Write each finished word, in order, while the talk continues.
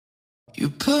You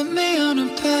put me on a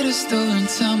pedestal and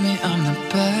tell me I'm the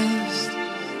best.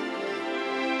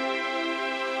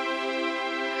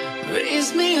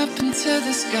 Raise me up into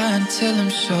the sky until I'm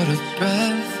short of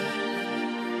breath.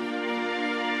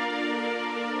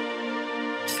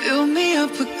 Fill me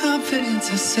up with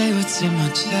confidence, I say what's in my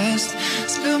chest.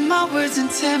 Spill my words and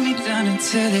tear me down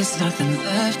until there's nothing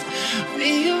left.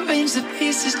 Rearrange the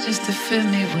pieces just to fill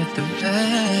me with the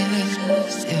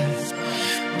rest, yeah.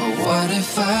 But what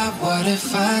if I what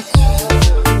if I fall?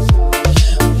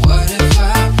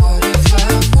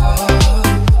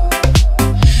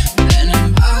 Then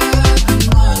am I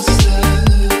the monster?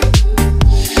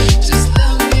 Just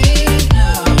let me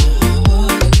know.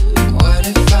 What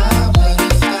if I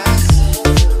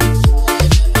sin?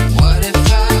 What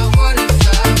if I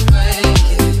break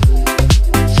it?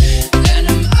 Then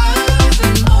am I the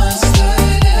monster?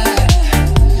 Yeah.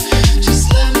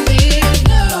 Just let me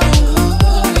know.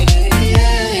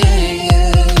 Yeah, yeah,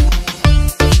 yeah.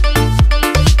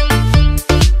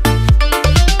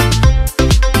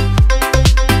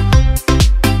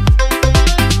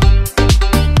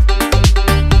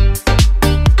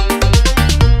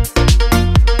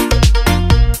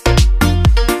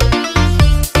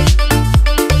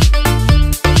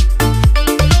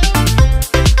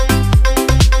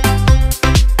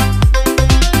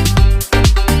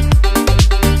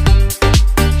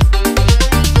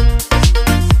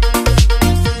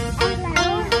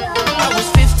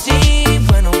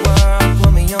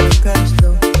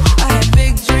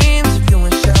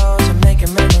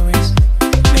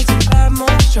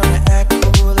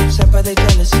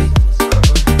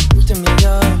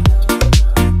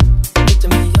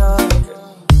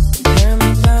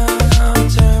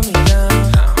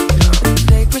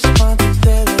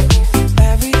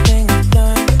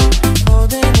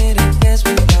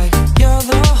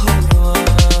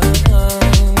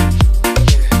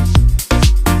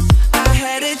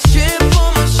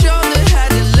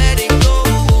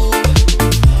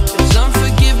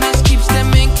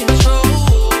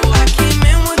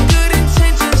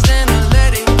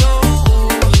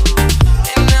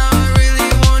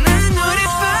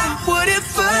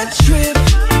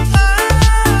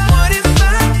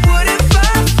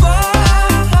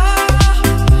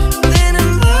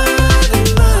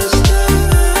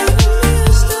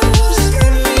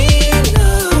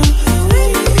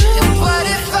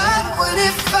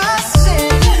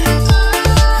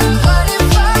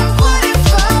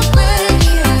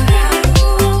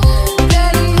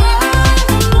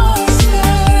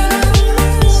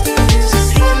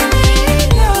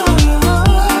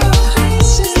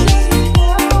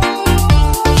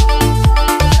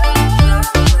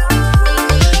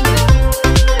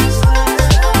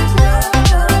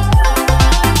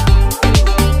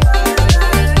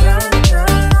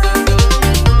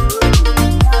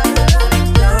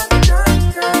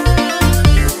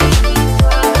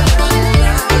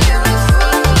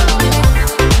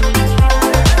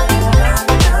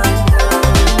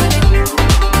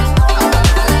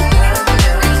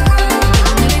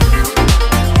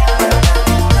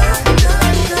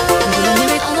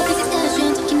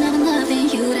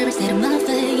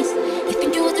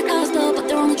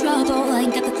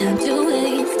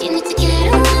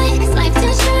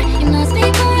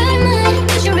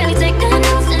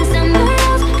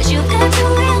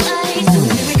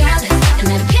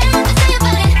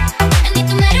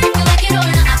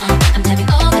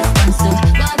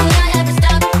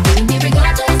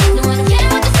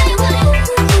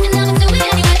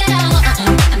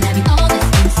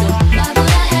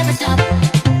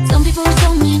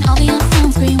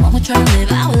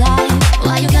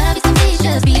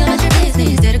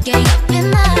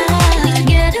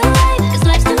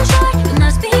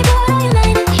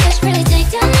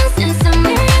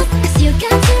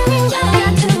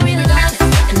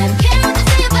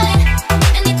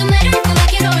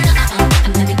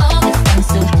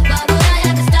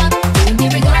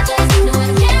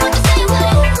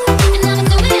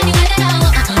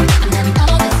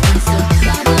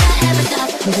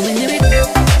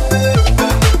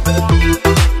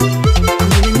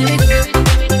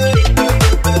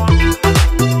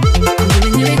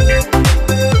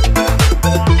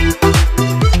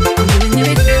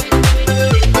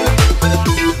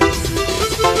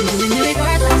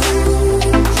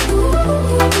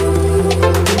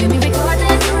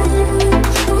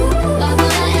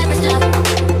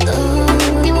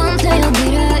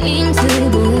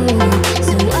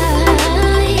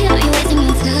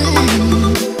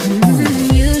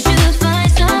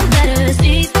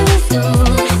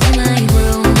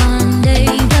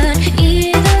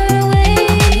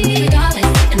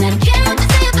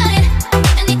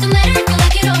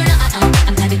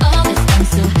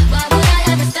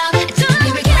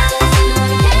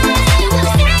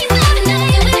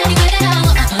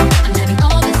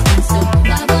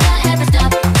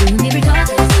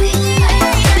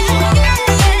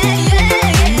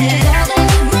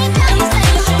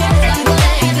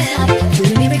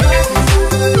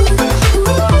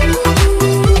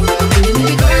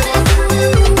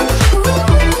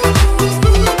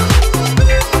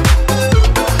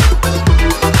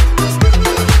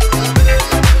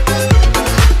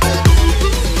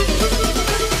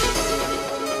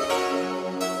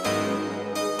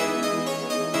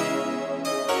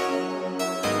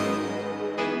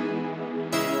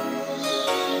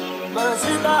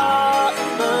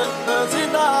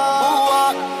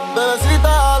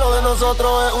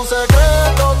 nosotros es un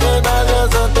secreto que nadie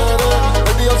se entere.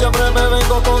 Baby, yo siempre me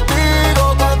vengo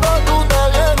contigo cuando tú te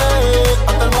vienes.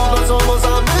 Hasta el mundo somos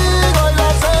amigos y lo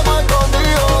hacemos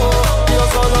escondidos. Yo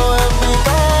solo en mi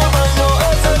cama y yo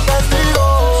es el testigo.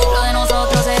 Lo de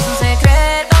nosotros es un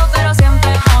secreto, pero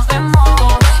siempre nos vemos.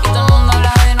 Y todo el mundo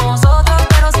habla de nosotros,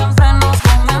 pero siempre nos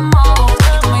comemos.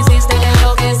 Y tú me hiciste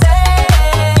enloquecer,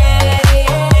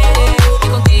 y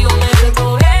contigo me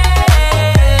siento bien.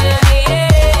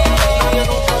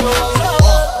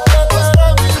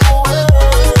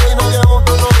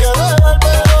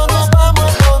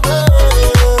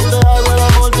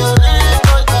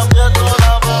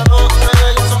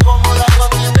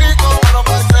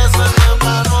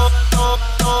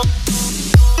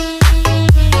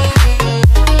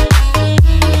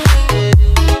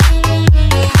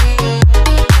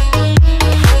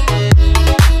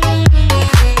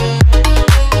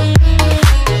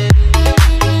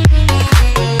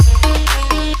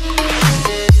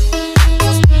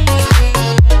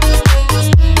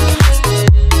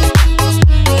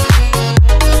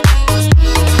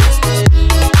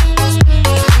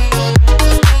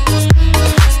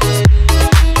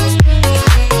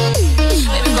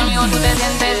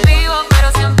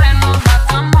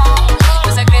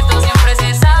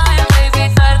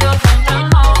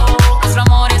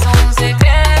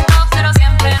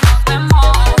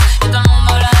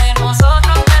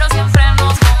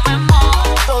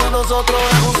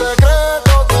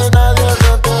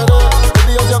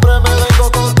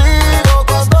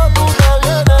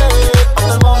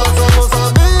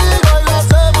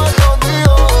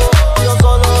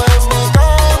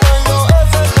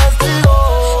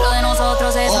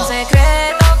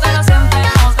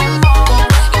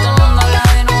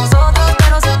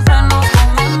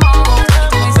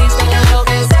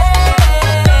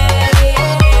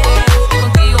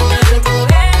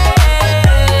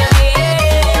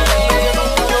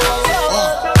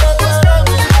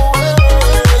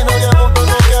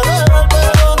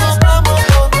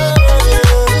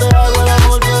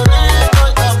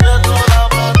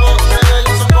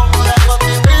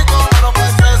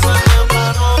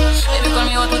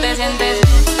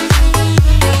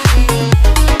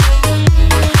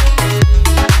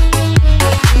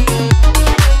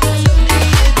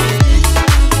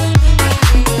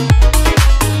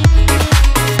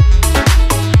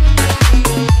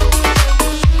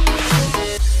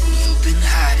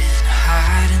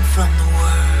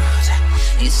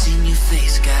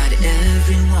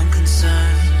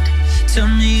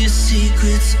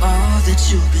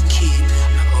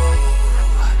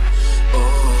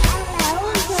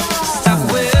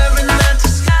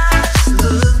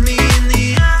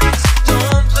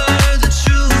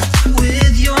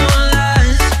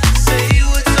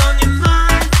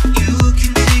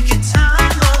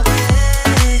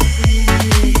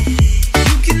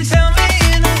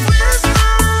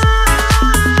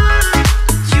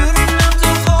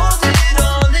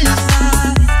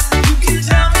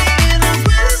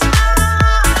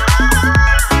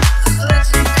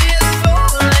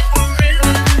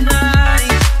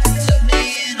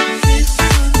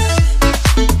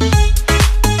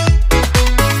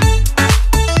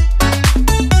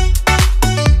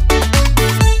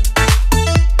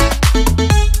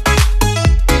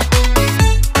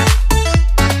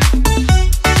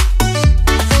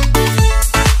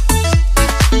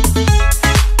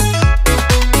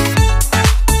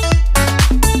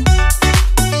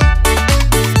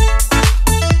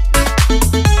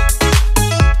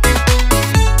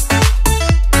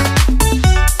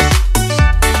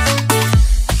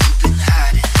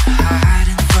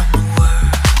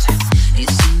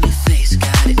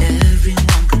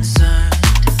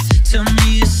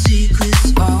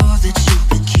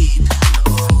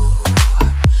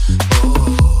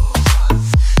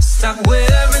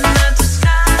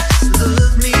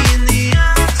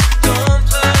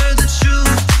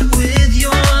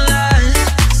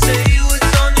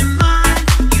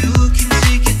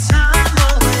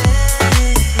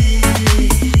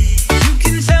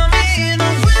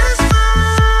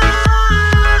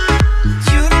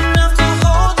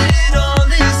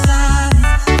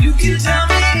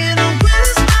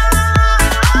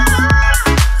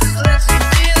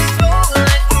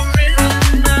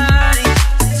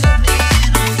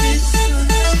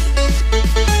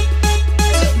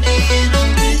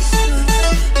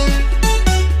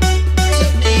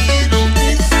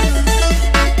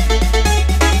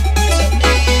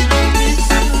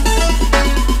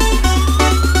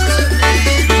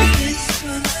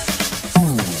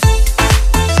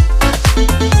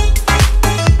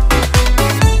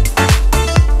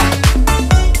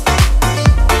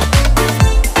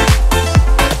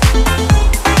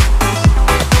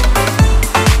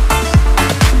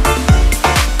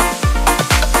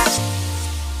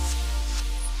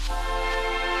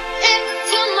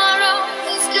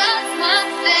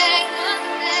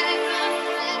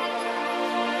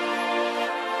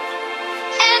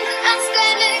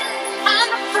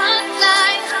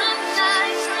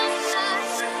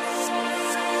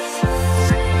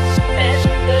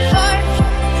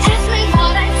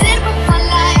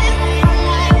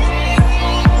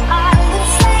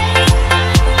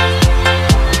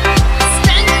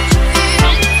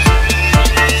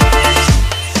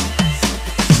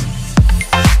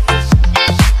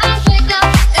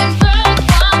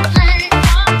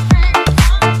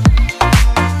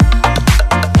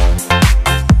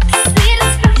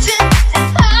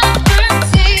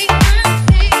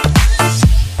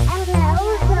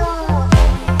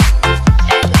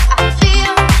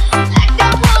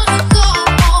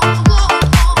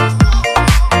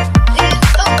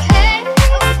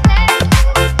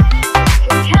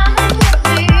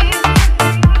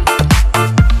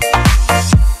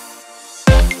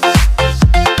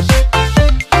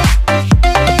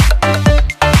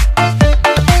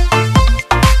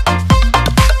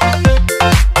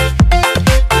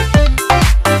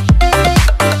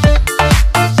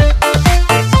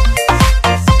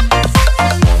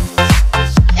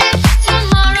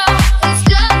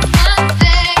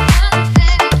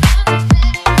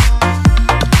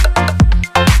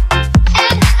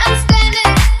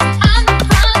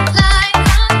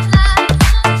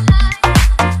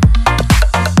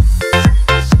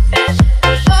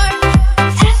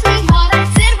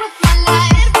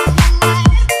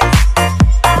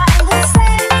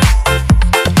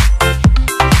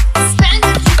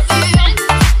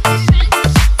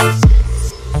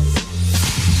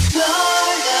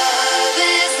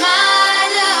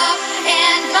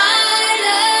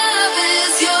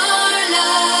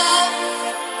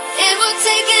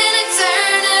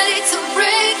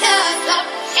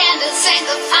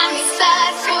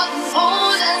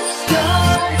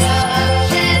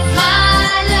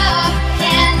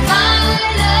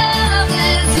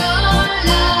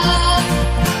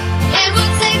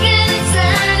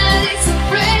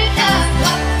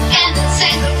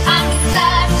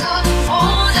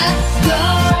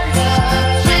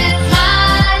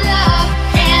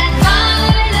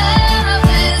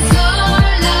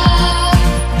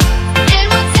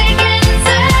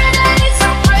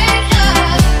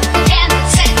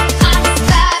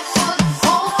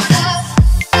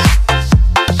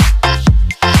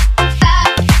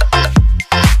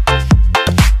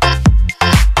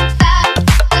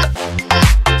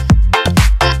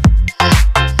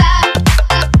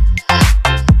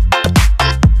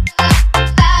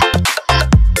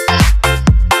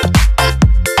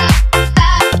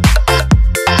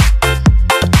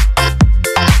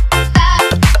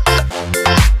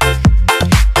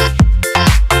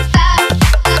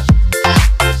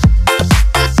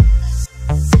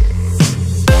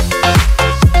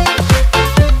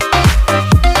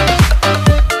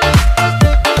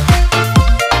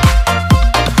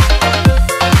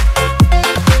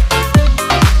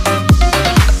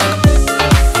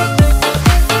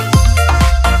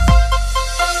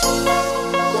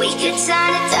 could turn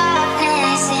the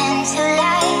darkness into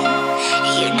light.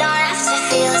 You don't have to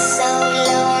feel so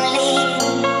lonely.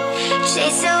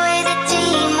 Chase away the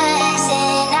demons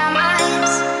in our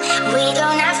minds. We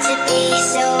don't have to be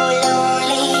so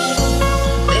lonely.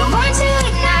 We want to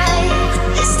ignite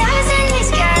the stars in the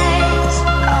skies.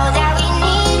 All that we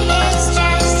need is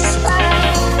just a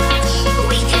spark.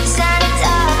 We could turn the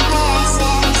darkness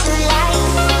into light.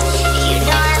 You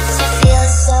don't have to feel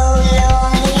so lonely.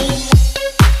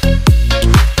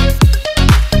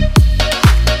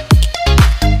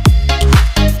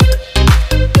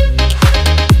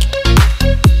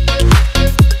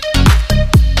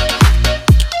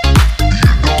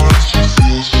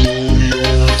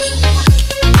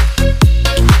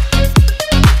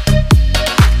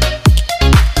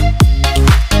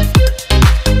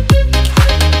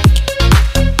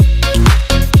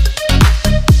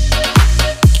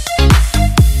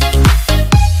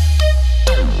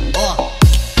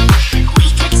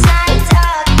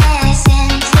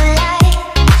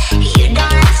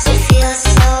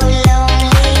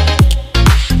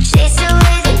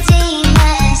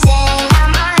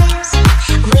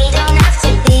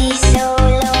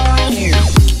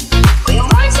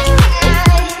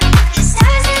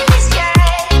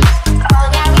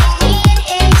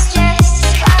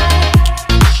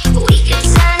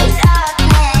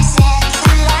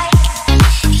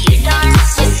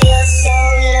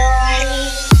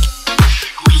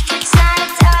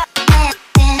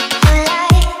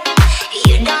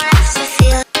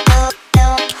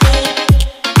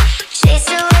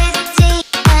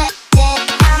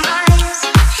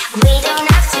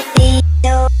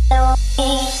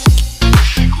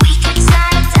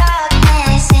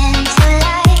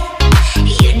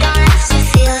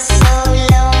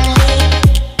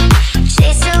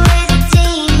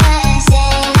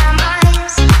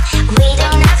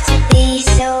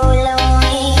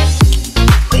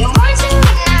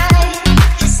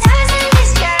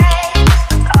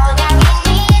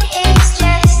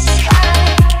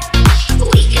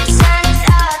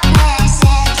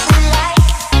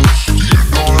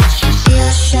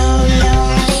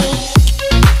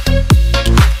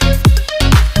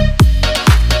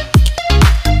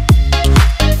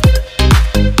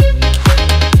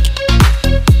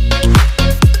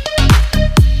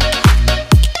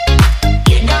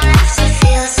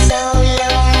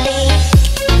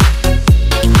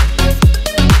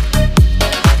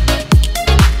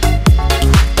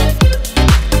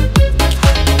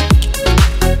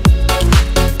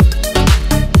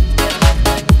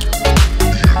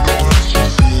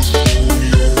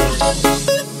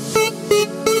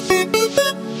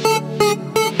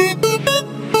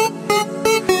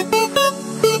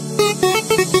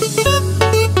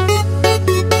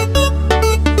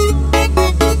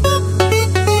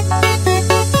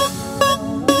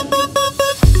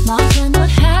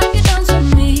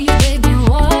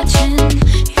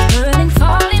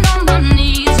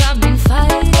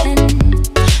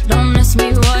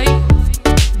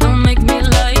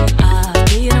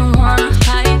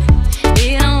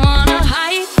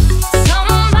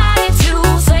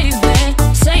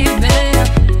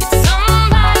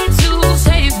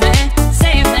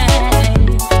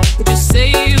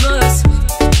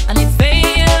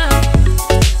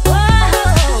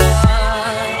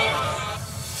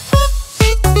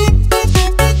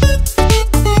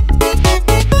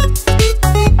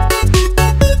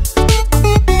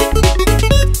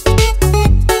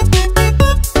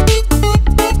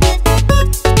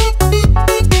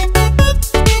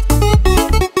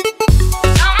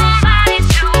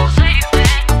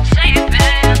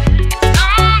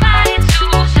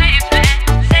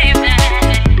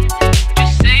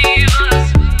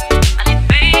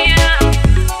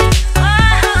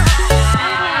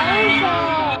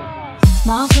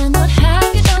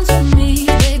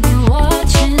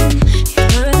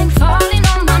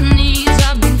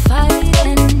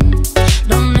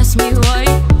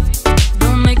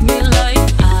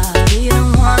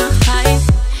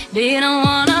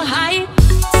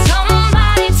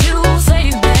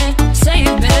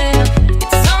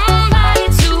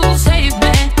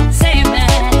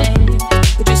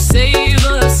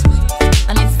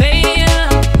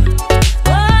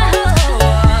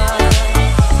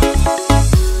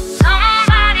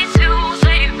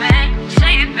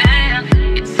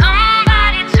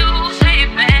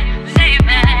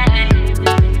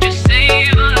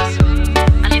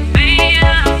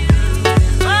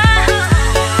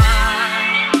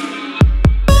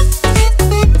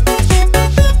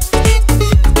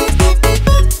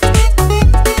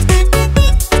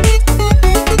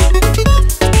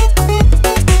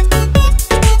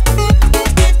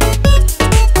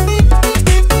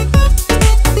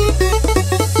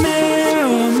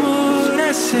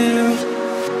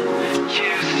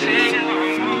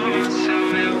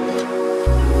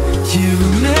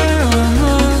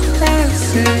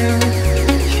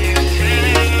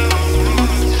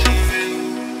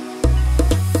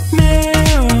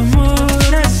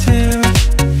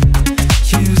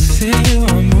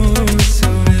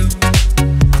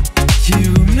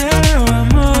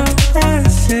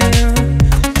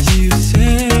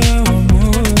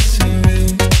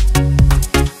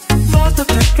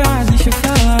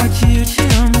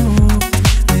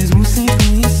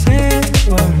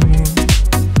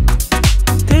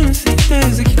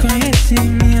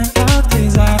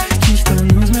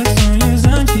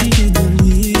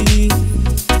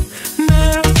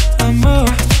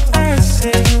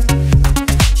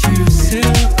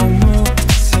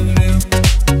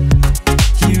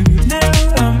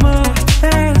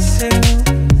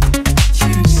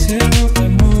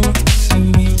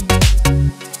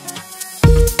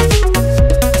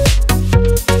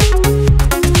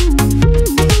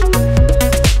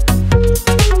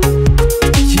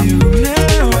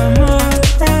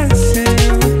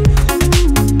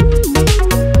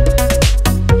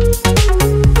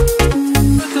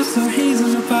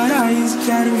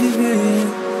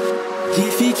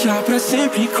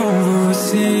 sempre com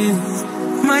você.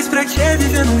 Mas pra que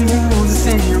viver num mundo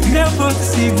sem o meu porto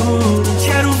seguro?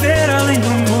 Quero ver além do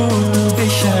muro,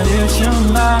 deixa eu te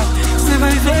amar. Você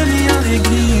vai ver minha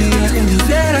alegria,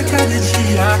 viver a cada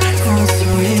dia, com um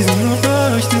sorriso no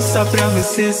rosto, só pra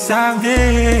você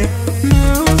saber.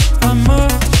 Meu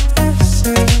amor é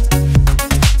seu,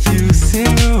 e o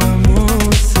seu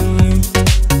amor sou eu.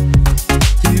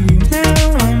 E o meu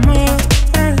amor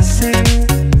é seu,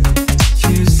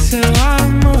 e o seu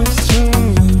amor sou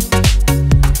eu.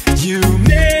 E o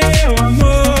meu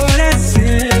amor é seu,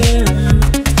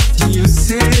 e o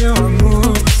seu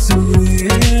amor sou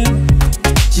eu.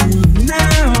 E o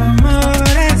meu amor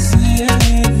é seu,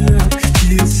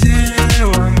 e o seu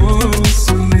amor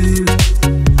sou eu.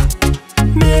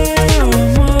 Meu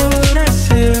amor é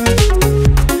seu, e o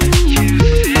seu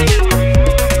amor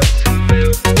sou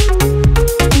eu.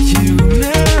 E o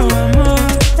meu amor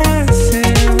é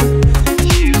seu,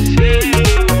 e o seu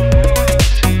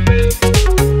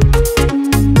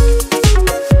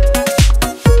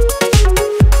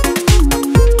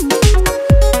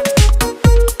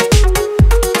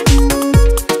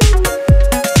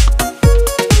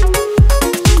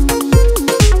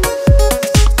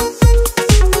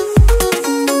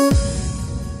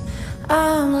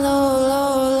I'm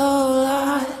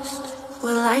lost.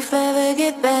 Will life ever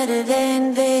get better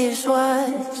than this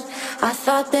was? I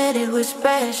thought that it was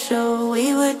special,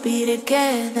 we would be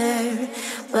together,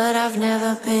 but I've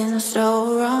never been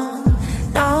so wrong.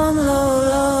 Now I'm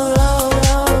lost.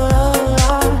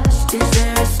 Is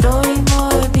there a story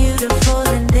more beautiful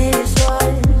than this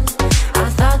was? I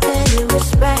thought that it was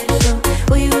special,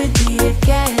 we would be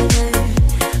together,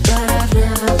 but I've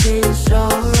never been so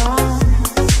wrong.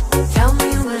 Tell me,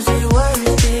 was it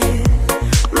worth it?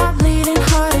 My bleeding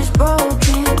heart is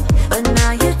broken, but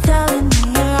now you're telling me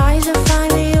your eyes are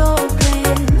finally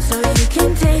open, so you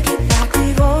can take it back.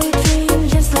 We've always dreamed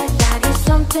just like that. You're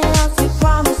something else, your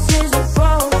promises are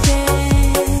broken.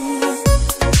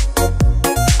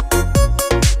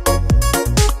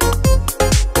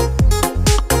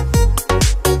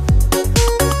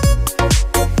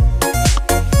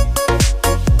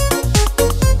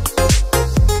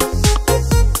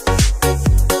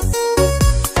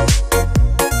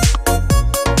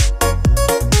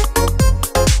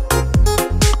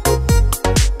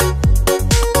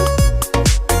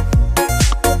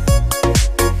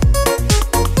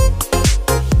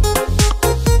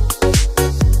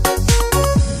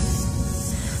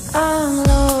 I'm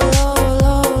lost.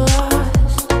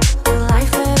 Will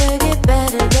life ever get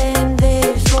better than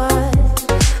this was?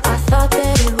 I thought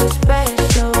that it was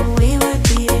special, we would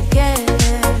be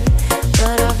together,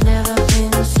 but I've never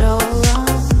been so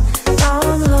wrong. Now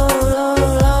I'm lost.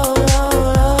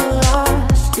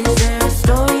 Is there a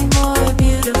story more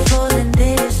beautiful than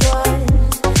this was?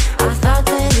 I thought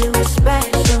that it was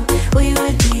special, we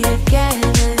would be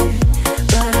together,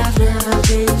 but I've never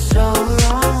been so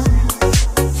wrong.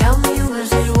 Tell me,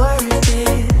 was it worth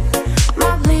it?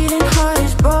 My bleeding heart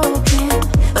is broken,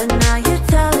 but now you're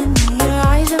telling me your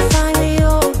eyes are finally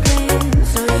open,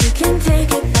 so you can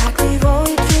take it back. We've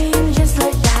always dreamed just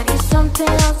like that. You're something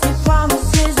else, your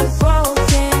promises are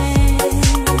broken.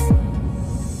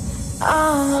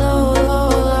 I'm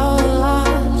lost.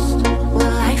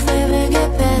 Will life ever get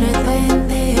better than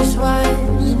this was?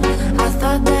 I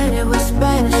thought that it was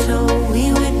special, we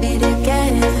would be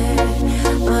together,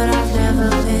 but I've never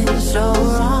been so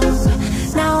wrong.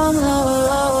 Now I'm lost.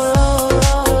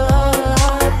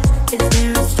 Is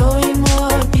there a story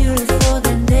more beautiful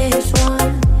than this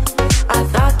one? I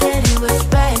thought that it was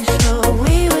special,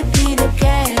 we would be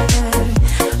together,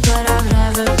 but I've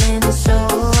never been so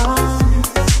wrong.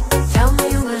 Tell me,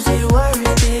 was it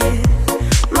worth it?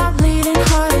 My bleeding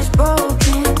heart is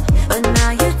broken, but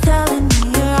now you're telling me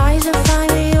your eyes are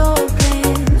finally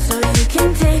open, so you can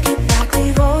take it back.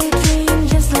 We've always dreamed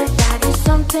just like that. You're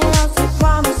something else, your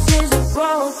promises are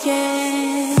broken.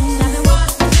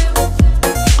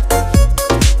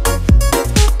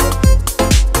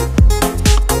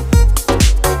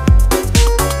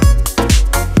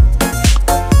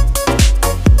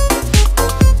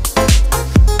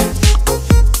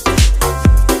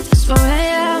 It's 4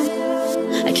 a.m.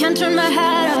 I can't turn my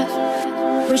head off,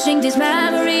 wishing these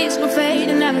memories will fade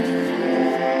and never do.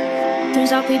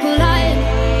 Turns out people lying.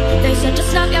 They said just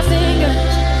snap your fingers,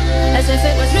 as if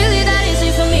it was really that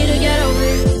easy for me to get over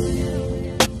you.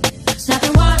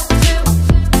 Snapping 1, 2,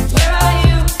 where are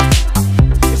you?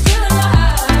 You're still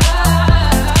alive.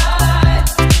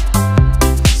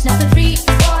 Snapping 3,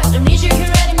 4, don't need you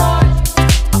here anymore.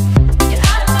 Get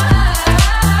out of my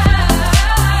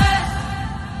eye.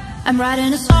 I'm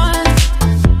writing a song